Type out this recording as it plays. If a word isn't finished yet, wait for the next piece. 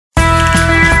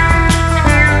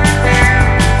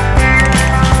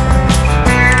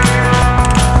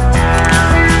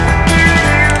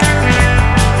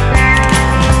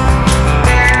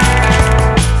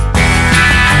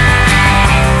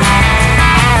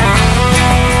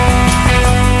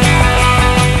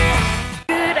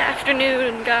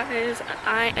guys,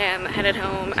 I am headed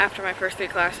home after my first 3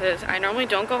 classes. I normally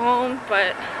don't go home,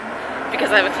 but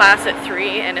because I have a class at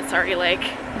 3 and it's already like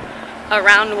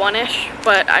around 1-ish,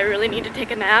 but I really need to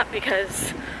take a nap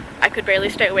because I could barely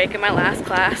stay awake in my last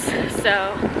class.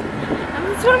 So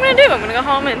that's what I'm gonna do. I'm gonna go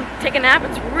home and take a nap.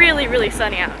 It's really, really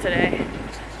sunny out today.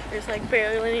 There's like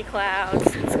barely any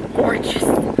clouds. It's gorgeous.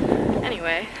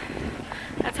 Anyway,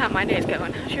 that's how my day's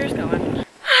going. How's yours going?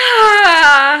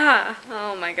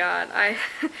 Oh my god,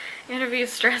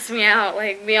 interviews stress me out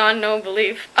like beyond no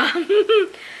belief.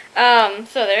 So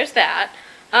there's that.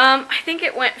 I think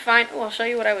it went fine. Oh, I'll show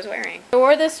you what I was wearing. I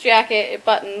wore this jacket. It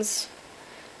buttons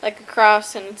like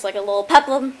across and it's like a little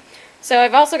peplum. So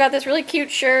I've also got this really cute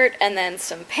shirt and then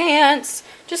some pants,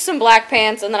 just some black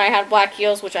pants, and then I had black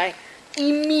heels, which I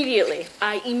immediately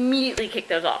kicked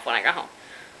those off when I got home.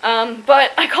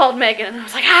 But I called Megan and I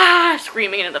was like,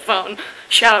 screaming into the phone.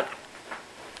 Shout out,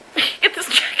 get this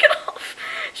jacket off.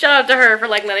 Shout out to her for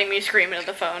like letting me scream into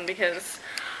the phone because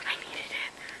I needed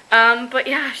it. But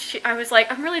yeah, I was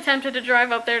like, I'm really tempted to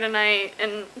drive up there tonight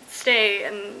and stay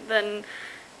and then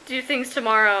do things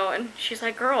tomorrow. And she's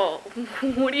like, girl,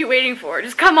 what are you waiting for?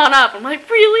 Just come on up. I'm like,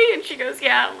 really? And she goes,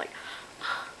 yeah. I'm like,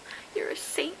 oh, you're a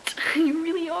saint. You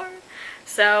really are.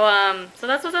 So, so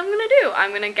that's what I'm gonna do.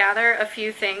 I'm gonna gather a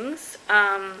few things,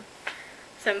 some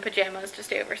pajamas to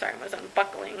stay over. Sorry, I was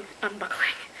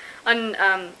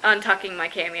untucking my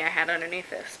cami I had underneath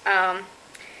this.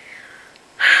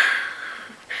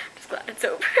 Just glad it's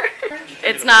over.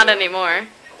 It's not anymore.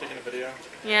 Taking a video?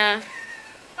 Yeah.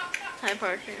 Hi,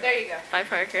 Parker. There you go. Bye,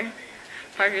 Parker.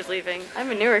 Parker's leaving. I'm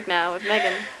in Newark now with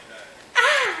Megan.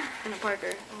 And a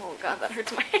Parker. Oh god, that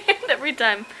hurts my hand every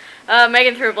time.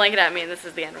 Megan threw a blanket at me and this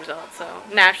is the end result, so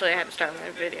naturally I had to start my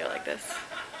video like this.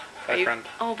 Bye, friend.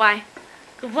 Oh, bye.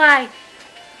 Goodbye.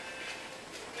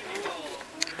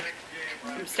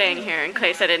 I'm staying here in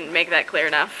case I didn't make that clear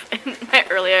enough in my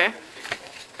earlier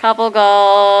couple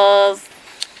goals.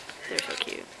 They're so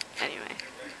cute. Anyway,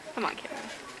 come on, Karen.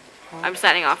 I'm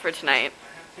signing off for tonight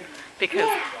because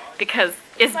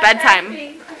it's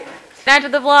bedtime. Night to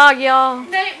the vlog, y'all.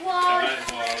 Night vlog.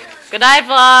 Good night,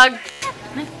 vlog.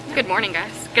 Good morning,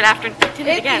 guys. Good afternoon. I did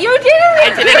it again. You did it!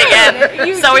 I did it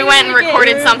again. So we went and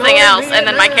recorded something else, and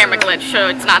then my camera glitched, so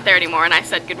it's not there anymore. And I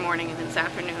said good morning, and it's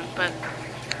afternoon. But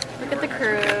look at the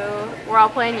crew. We're all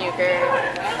playing euchre.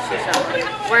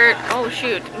 Oh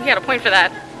shoot, we got a point for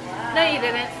that. No, you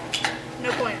didn't.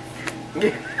 No points.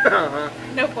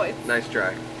 No points. Nice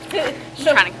try. She's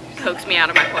trying to coax me out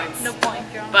of my points. No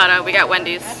points, John. But we got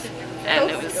Wendy's, and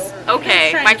it was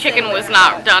okay. My chicken was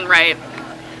not done right,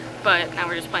 but now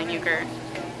we're just playing euchre.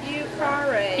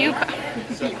 Euchre.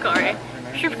 Euchre.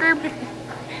 Sugar.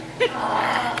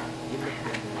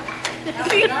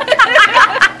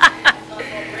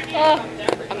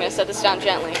 I'm gonna set this down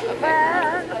gently.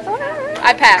 Okay.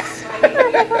 I pass.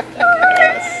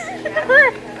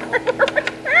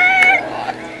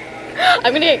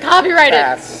 I'm gonna get copyrighted.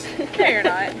 Pass. No, you're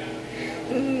not.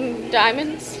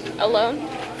 Diamonds alone.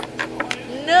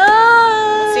 No.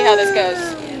 Let's see how this goes.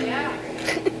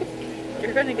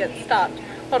 You're gonna get stopped.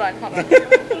 Hold on.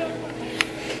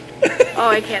 Oh,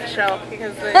 I can't show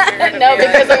because then you're gonna No,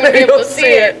 because I'm gonna be able to see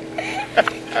it.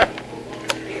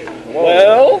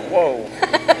 Whoa. Whoa.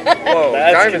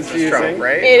 That's diamond's confusing. Strong,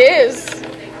 right? It is.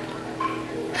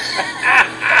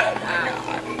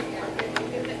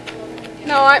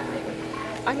 No,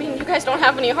 I mean, you guys don't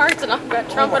have any hearts, and I've got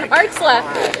trump and hearts left.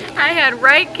 I had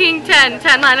right king 10,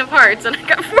 10 line of hearts, and I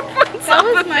got 4 points. That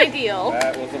was my deal.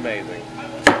 That was amazing.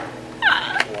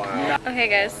 Wow. Okay,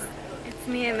 guys, it's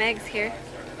me and Megs here,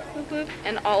 whoop, whoop.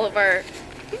 And all of our.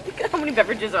 Look at how many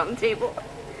beverages are on the table.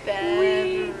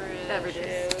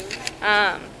 Beverages.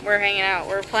 We're hanging out.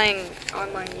 We're playing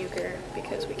online euchre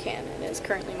because we can, and it's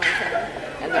currently my turn,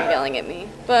 and they're yelling at me.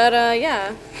 But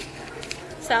yeah.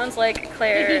 Sounds like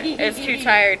Claire is too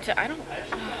tired to.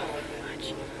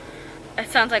 It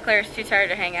sounds like Claire's too tired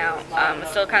to hang out. It's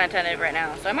still kind of tentative right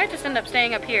now, so I might just end up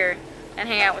staying up here and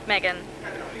hang out with Megan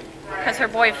because her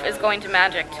boyf is going to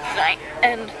Magic tonight,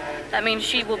 and that means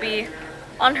she will be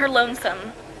on her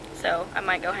lonesome. So I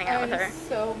might go hang out with her. I'm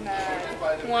so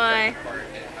mad. Why?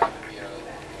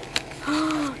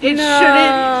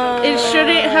 It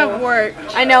shouldn't have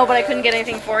worked. I know, but I couldn't get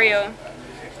anything for you.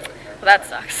 Well, that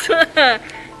sucks.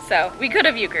 So, we could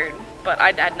have euchred, but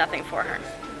I had nothing for her.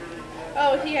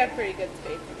 Oh, he had pretty good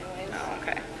space anyways. Oh,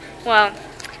 okay. Well,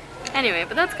 anyway,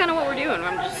 but that's kind of what we're doing.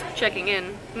 I'm just checking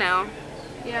in now.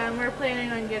 Yeah, and we're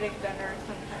planning on getting dinner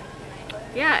sometime.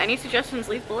 Yeah, any suggestions,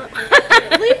 leave below.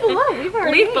 Leave below. We've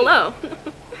already Leave below.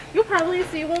 You'll probably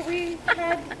see what we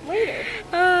had later.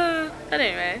 But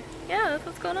anyway, yeah, that's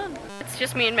what's going on. It's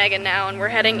just me and Megan now, and we're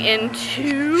heading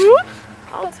into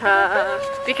Ulta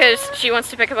because she wants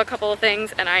to pick up a couple of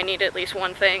things, and I need at least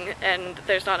one thing, and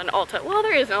there's not an Ulta. Well,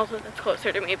 there is an Ulta that's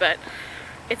closer to me, but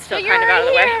it's still kind of out of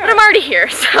the way. But I'm already here,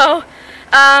 so,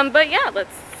 but yeah,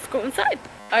 let's go inside.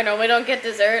 I normally don't get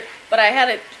dessert, but I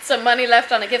had some money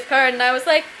left on a gift card, and I was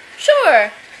like,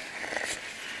 sure.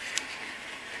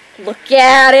 Look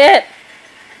at it.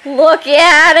 Look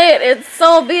at it. It's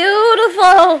so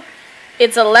beautiful.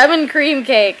 It's a lemon cream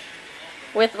cake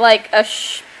with like a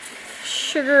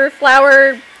sugar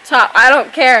flour top. I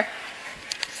don't care.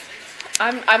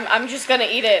 I'm just gonna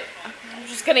eat it. I'm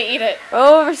just gonna eat it.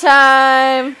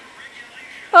 Overtime.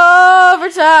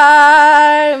 Overtime.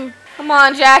 Come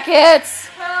on, jackets.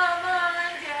 Come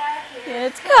on,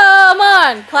 jackets. Come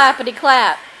on. Clappity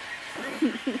clap.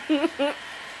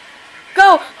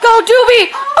 Go,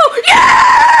 Doobie! Oh, yeah!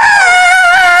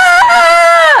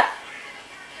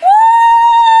 Woo!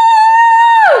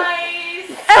 Nice.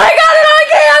 And I got it on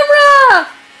camera!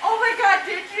 Oh my god,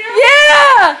 did you?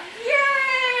 Yeah!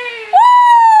 Yay!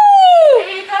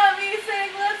 Woo! He got me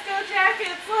saying, let's go,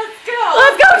 jackets, let's go!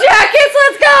 Let's go, jackets,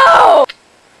 let's go!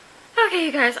 Okay,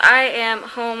 you guys, I am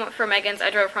home for Megan's. I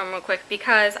drove home real quick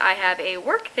because I have a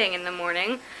work thing in the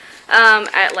morning.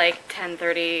 At like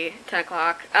 10:30, 10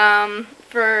 o'clock,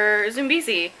 for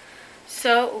Zambezi.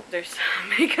 So, there's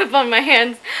makeup on my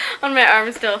hands, on my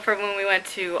arms still from when we went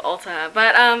to Ulta.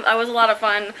 But, that was a lot of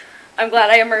fun. I'm glad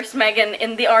I immersed Megan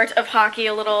in the art of hockey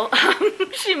a little.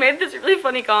 She made this really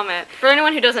funny comment. For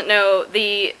anyone who doesn't know,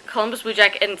 the Columbus Blue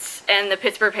Jackets and the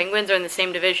Pittsburgh Penguins are in the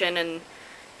same division, and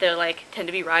they're like, tend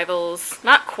to be rivals.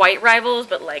 Not quite rivals,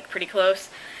 but like pretty close.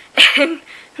 And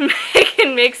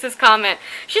Megan makes this comment.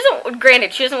 She doesn't,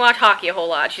 granted, she doesn't watch hockey a whole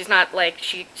lot. She's not like,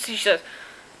 she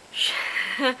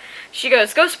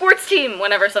goes, go sports team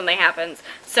whenever something happens.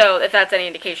 So, if that's any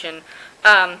indication.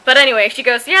 But anyway, she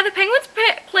goes, yeah, the Penguins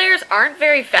players aren't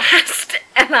very fast.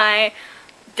 And I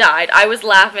died. I was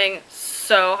laughing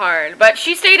so hard. But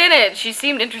she stayed in it. She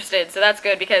seemed interested, so that's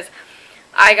good because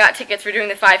I got tickets for doing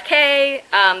the 5K,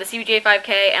 the CBJ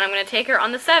 5K, and I'm going to take her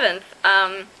on the 7th.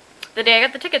 The day I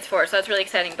got the tickets for, so that's really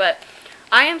exciting. But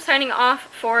I am signing off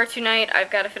for tonight.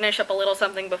 I've got to finish up a little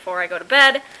something before I go to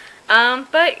bed.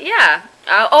 But yeah.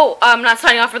 I'm not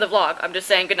signing off for the vlog. I'm just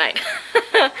saying goodnight.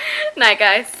 Night,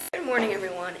 guys. Good morning,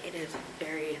 everyone. It is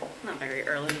not very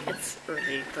early. It's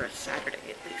early for a Saturday,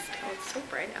 at least. Oh, it's so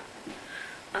bright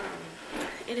out.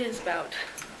 It is about,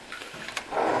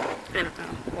 I don't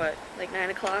know, what, like 9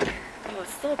 o'clock? Oh,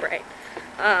 it's still bright.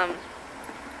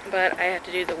 But I have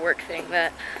to do the work thing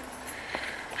that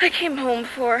I came home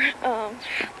for,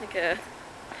 like a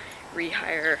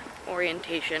rehire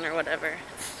orientation or whatever.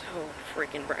 It's so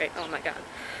freaking bright, oh my god.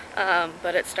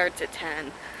 But it starts at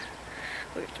 10.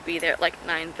 We have to be there at like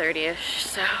 9:30ish,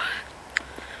 so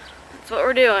that's what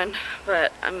we're doing.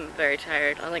 But I'm very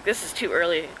tired. I'm like, this is too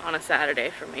early on a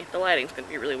Saturday for me. The lighting's gonna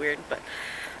be really weird, but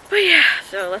yeah,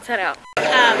 so let's head out.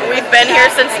 We've been here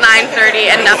since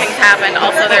 9:30 and nothing's happened.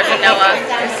 Also, there's Noah.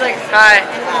 Hi.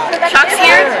 Chuck's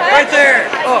here? Right there.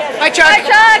 Oh, hi, Chuck. Hi,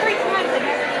 Chuck.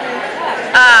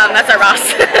 That's our boss.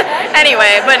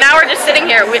 Anyway, but now we're just sitting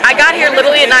here. I got here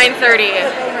literally at 9:30 and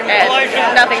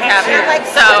nothing's happened.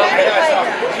 So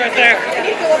Right there.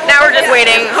 now we're just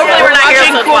waiting. Hopefully we're not here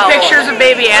until 12. Cool pictures of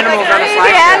baby animals on the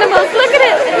slide. Baby animals, look at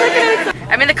it. Look at it.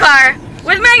 I'm in the car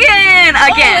with Megan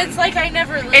again. Oh, it's like I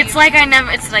never leave. It's like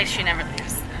she never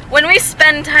leaves. When we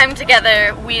spend time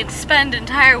together, we spend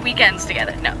entire weekends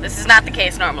together. No, this is not the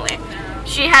case normally.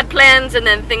 She had plans and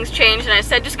then things changed and I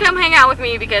said, just come hang out with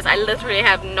me because I literally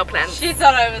have no plans. She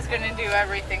thought I was going to do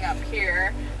everything up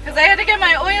here. Because I had to get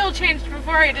my oil changed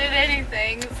before I did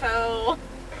anything, so...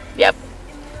 Yep.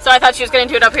 So I thought she was going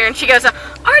to do it up here and she goes,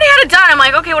 already had it done. I'm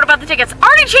like, okay, what about the tickets?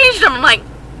 Already changed them. I'm like,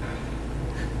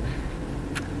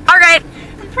 alright.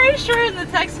 I'm pretty sure in the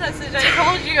text message I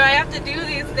told you I have to do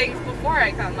these things before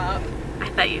I come up. I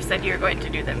thought you said you were going to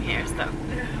do them here, so...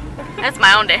 That's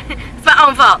my own day. It's my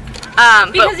own fault.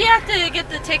 Because you have to get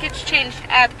the tickets changed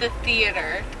at the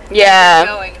theater. Yeah.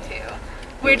 You're going to.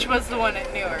 Which was the one in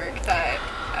Newark that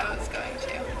I was going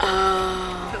to.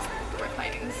 Oh. Because the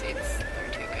reclining seats,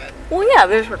 they're too good. Well, yeah,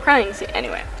 there's reclining seat.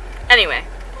 Anyway,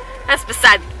 that's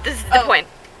beside. This is the point.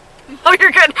 Oh,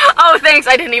 you're good. Oh, thanks.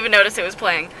 I didn't even notice it was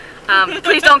playing.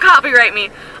 Please don't copyright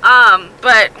me.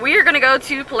 But we are gonna go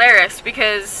to Polaris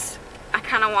because I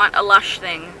kind of want a Lush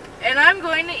thing. And I'm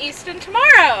going to Easton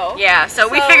tomorrow. Yeah, so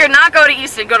we figured not go to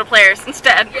Easton, go to Polaris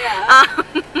instead. Yeah.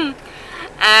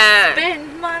 Uh,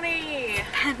 Spend money.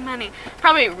 spend money.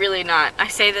 Probably really not. I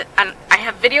say that I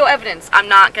have video evidence. I'm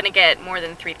not gonna get more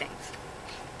than 3 things.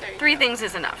 3 things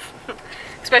is enough.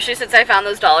 Especially since I found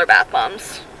those dollar bath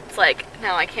bombs. It's like,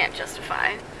 now I can't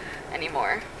justify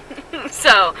anymore.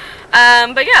 So,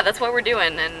 but yeah, that's what we're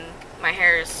doing, and my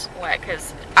hair is wet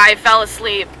because I fell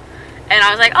asleep, and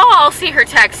I was like, oh, I'll see her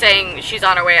text saying she's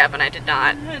on her way up, and I did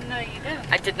not. No, you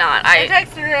didn't. I did not. I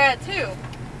texted her at 2.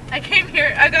 I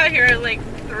got here at like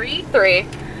 3. 3.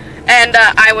 And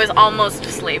I was almost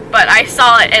asleep, but I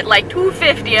saw it at like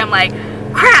 2:50. I'm like,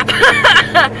 crap!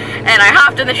 And I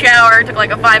hopped in the shower, took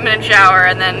like a 5-minute shower,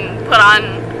 and then put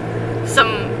on some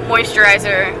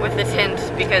moisturizer with the tint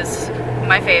because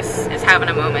my face is having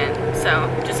a moment. So,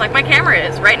 just like my camera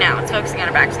is right now. It's focusing on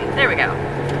her backseat. There we go.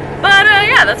 But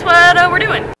yeah, that's what we're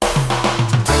doing.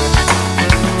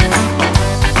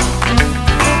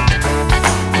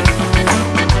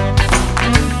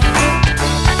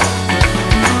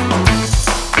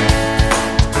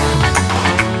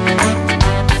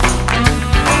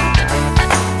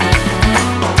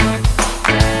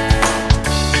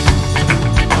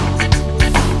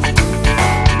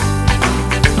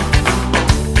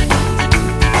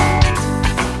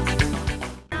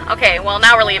 Okay, well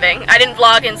now we're leaving. I didn't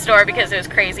vlog in store because it was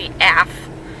crazy AF.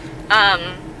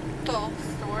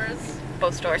 Both stores.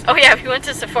 Both stores. Oh yeah, we went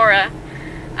to Sephora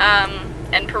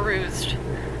and perused.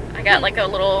 I got like a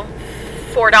little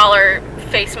 $4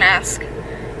 face mask,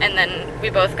 and then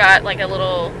we both got like a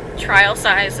little trial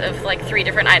size of like 3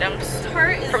 different items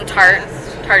from Tarte.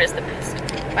 Tarte is the best.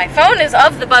 My phone is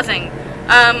of the buzzing,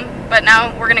 but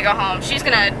now we're gonna go home. She's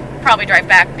gonna probably drive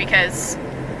back because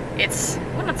it's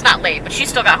not late, but she's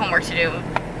still got homework to do,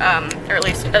 or at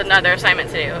least another assignment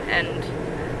to do, and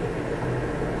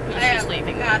she's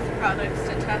leaving. Bath products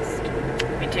to test.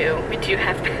 We do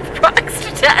have bath products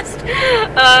to test.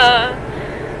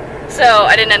 So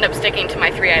I didn't end up sticking to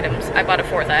my 3 items. I bought a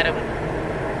 4th item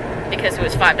because it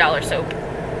was $5 soap.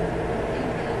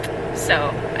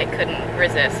 So I couldn't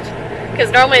resist.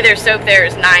 Because normally their soap there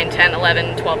is $9, $10,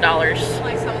 $11, $12.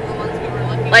 Like some of the ones we were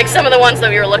looking at. Like some of the ones that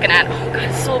we were looking at. Oh god,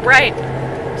 it's so bright.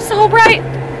 So bright.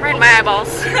 Right in my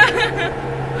eyeballs.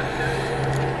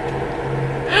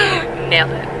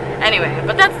 Nailed it. Anyway,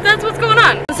 but that's what's going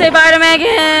on. Say bye to Megan.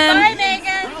 Bye, Megan.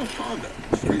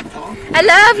 I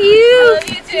love you. I love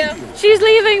you too. She's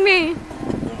leaving me.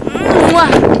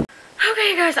 Mwah.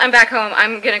 Okay guys, I'm back home.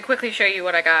 I'm gonna quickly show you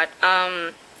what I got.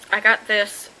 I got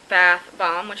this bath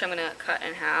bomb, which I'm gonna cut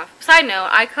in half. Side note,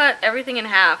 I cut everything in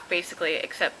half basically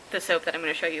except the soap that I'm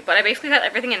gonna show you. But I basically cut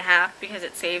everything in half because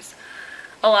it saves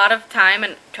a lot of time,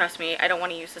 and trust me, I don't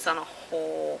want to use this on a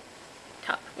whole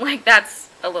tub. Like, that's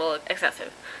a little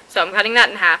excessive. So I'm cutting that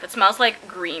in half. It smells like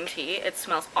green tea. It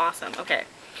smells awesome. Okay.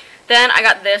 Then I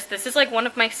got this. This is like one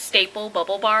of my staple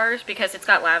bubble bars because it's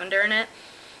got lavender in it.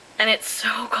 And it's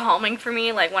so calming for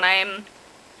me. Like when I'm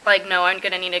like, no, I'm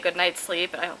gonna need a good night's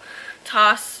sleep, I'll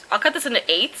cut this into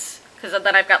 8s because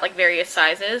then I've got like various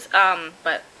sizes.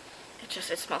 But it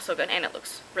smells so good and it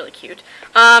looks really cute.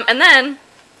 And then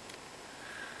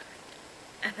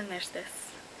there's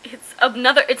this. It's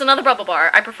another bubble bar.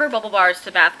 I prefer bubble bars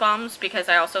to bath bombs because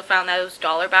I also found those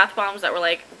dollar bath bombs that were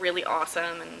like really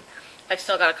awesome, and I've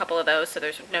still got a couple of those, so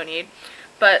there's no need.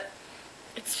 But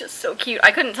it's just so cute. I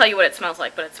couldn't tell you what it smells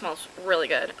like, but it smells really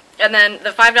good. And then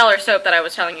the $5 soap that I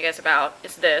was telling you guys about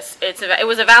is this. It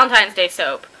was a Valentine's Day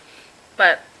soap,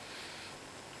 but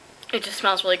it just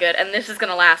smells really good. And this is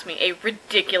gonna last me a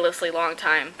ridiculously long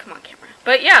time. Come on, camera.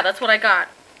 But yeah, that's what I got.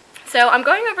 So I'm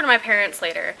going over to my parents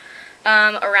later,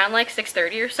 around like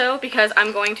 6:30 or so, because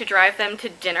I'm going to drive them to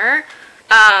dinner,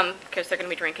 because they're going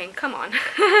to be drinking. Come on.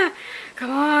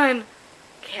 Come on.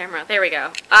 Camera. There we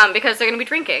go. Because they're going to be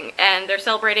drinking, and they're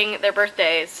celebrating their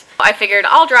birthdays. I figured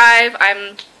I'll drive.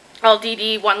 I'll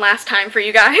DD one last time for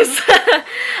you guys.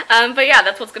 But yeah,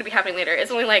 that's what's going to be happening later.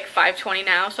 It's only like 5:20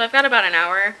 now, so I've got about an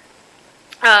hour,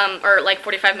 or like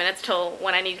 45 minutes till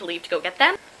when I need to leave to go get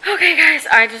them. Okay guys,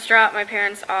 I just dropped my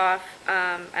parents off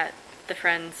at the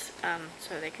friends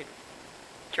so they could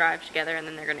drive together, and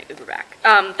then they're gonna Uber back.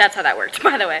 That's how that worked,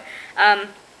 by the way.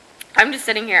 I'm just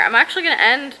sitting here. I'm actually gonna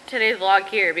end today's vlog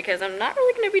here because I'm not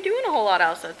really gonna be doing a whole lot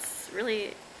else. It's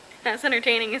really as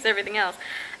entertaining as everything else.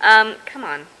 Come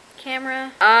on,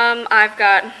 camera. I've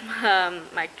got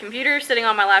my computer sitting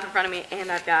on my lap in front of me,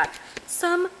 and I've got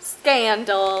some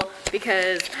Scandal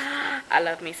because I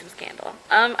love me some Scandal.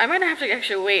 I might have to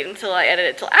actually wait until I edit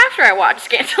it till after I watch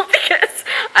Scandal because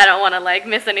I don't want to like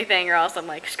miss anything or else I'm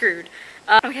like screwed.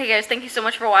 Okay guys, thank you so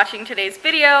much for watching today's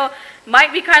video.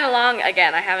 Might be kind of long.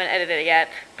 Again, I haven't edited it yet,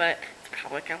 but it's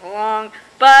probably kind of long,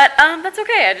 but that's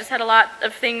okay. I just had a lot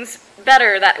of things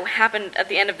better that happened at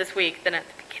the end of this week than at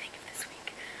the beginning of this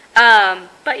week.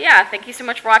 But yeah, thank you so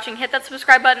much for watching. Hit that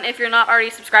subscribe button if you're not already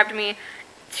subscribed to me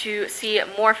to see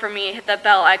more from me. Hit that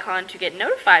bell icon to get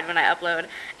notified when I upload,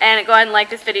 and go ahead and like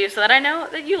this video so that I know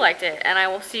that you liked it, and I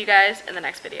will see you guys in the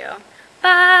next video.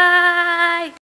 Bye!